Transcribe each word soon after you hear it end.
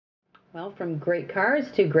Well, from great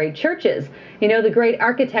cars to great churches. You know, the great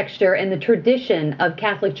architecture and the tradition of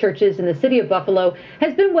Catholic churches in the city of Buffalo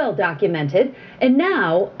has been well documented. And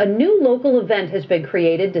now a new local event has been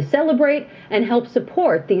created to celebrate and help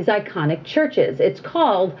support these iconic churches. It's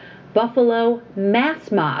called Buffalo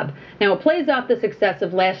Mass Mob. Now, it plays off the success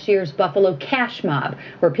of last year's Buffalo Cash Mob,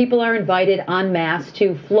 where people are invited en masse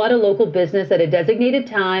to flood a local business at a designated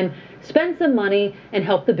time, spend some money, and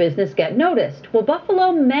help the business get noticed. Well,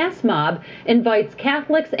 Buffalo Mass Mob invites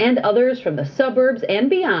Catholics and others from the suburbs and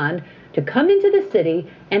beyond to come into the city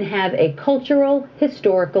and have a cultural,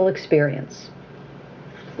 historical experience.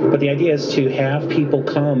 But the idea is to have people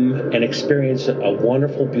come and experience a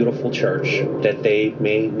wonderful, beautiful church that they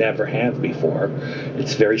may never have before.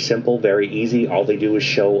 It's very simple, very easy. All they do is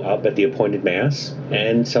show up at the appointed Mass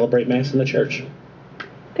and celebrate Mass in the church.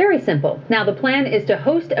 Very simple. Now, the plan is to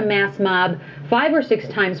host a mass mob 5 or 6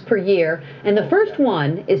 times per year, and the first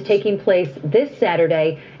one is taking place this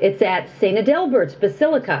Saturday. It's at St. Adalbert's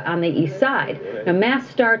Basilica on the east side. Now, mass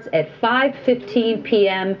starts at 5:15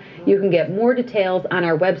 p.m. You can get more details on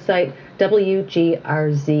our website, wgrz.com.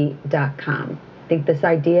 I think this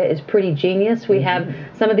idea is pretty genius. We have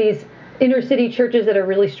some of these inner city churches that are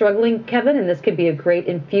really struggling, Kevin, and this could be a great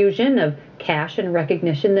infusion of cash and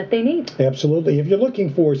recognition that they need. Absolutely. If you're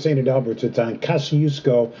looking for St. Adalbert's, it's on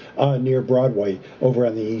Kosciuszko near Broadway over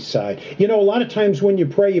on the east side. You know, a lot of times when you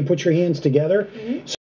pray, you put your hands together.